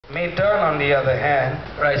Maidan, on the other hand,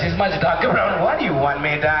 right, she's much darker brown. What do you want,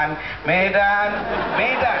 Maidan? Maidan?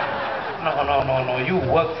 Maidan? No. You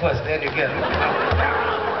work first, then you get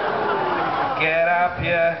Get up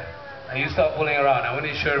here. Now you stop pulling around. I want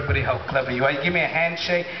to show everybody how clever you are. You give me a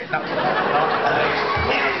handshake. No.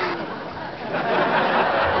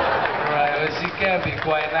 Right, well, she can be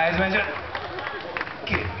quite nice.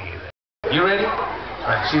 Give me that. You ready?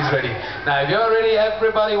 Right, she's ready. Now, if you're ready,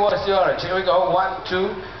 everybody watch the orange. Here we go. 1, 2,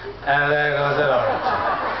 and there goes that orange.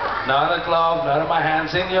 Not on the glove, not in my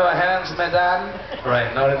hands. In your hands, madame.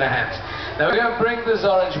 Right, not in the hands. Now, we're going to bring this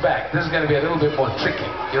orange back. This is going to be a little bit more tricky.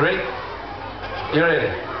 You ready? You ready?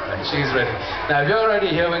 Right, she's ready. Now, if you're ready,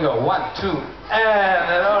 here we go. 1, 2, and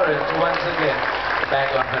that orange once again. Back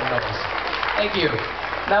on her nose. Thank you.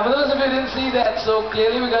 Now, for those of you who didn't see that so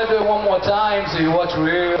clearly, we're going to do it one more time, so you watch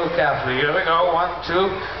real carefully. Here we go. 1, 2,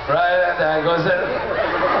 right, and there goes it.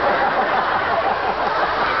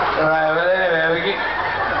 Right, well, anyway, we get...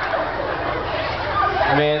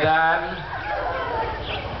 Maidan.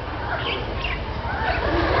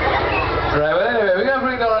 Right, well, anyway, we're going to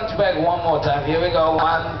bring the orange back one more time. Here we go.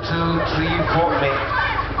 1, 2, 3,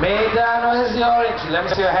 4. Maidan, where's the orange? Let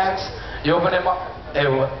me see your hands. You open them up. Hey,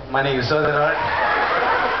 money, you saw that, all right?